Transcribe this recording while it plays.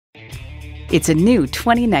It's a new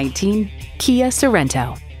 2019 Kia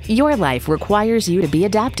Sorento. Your life requires you to be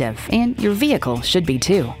adaptive, and your vehicle should be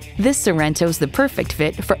too. This Sorento's the perfect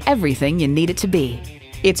fit for everything you need it to be.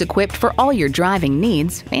 It's equipped for all your driving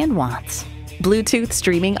needs and wants. Bluetooth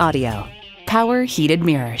streaming audio, power heated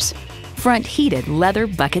mirrors, front heated leather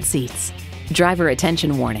bucket seats, driver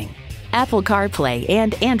attention warning, Apple CarPlay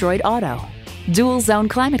and Android Auto, dual zone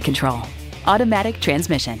climate control, automatic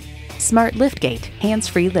transmission, smart liftgate,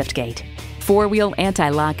 hands-free liftgate, four-wheel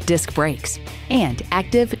anti-lock disc brakes, and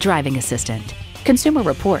active driving assistant. Consumer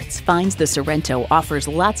Reports finds the Sorento offers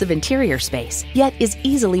lots of interior space, yet is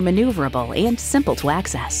easily maneuverable and simple to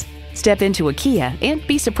access. Step into a Kia and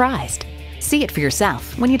be surprised. See it for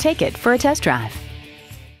yourself when you take it for a test drive.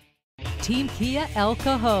 Team Kia El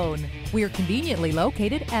Cajon. We are conveniently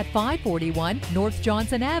located at 541 North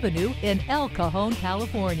Johnson Avenue in El Cajon,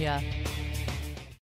 California.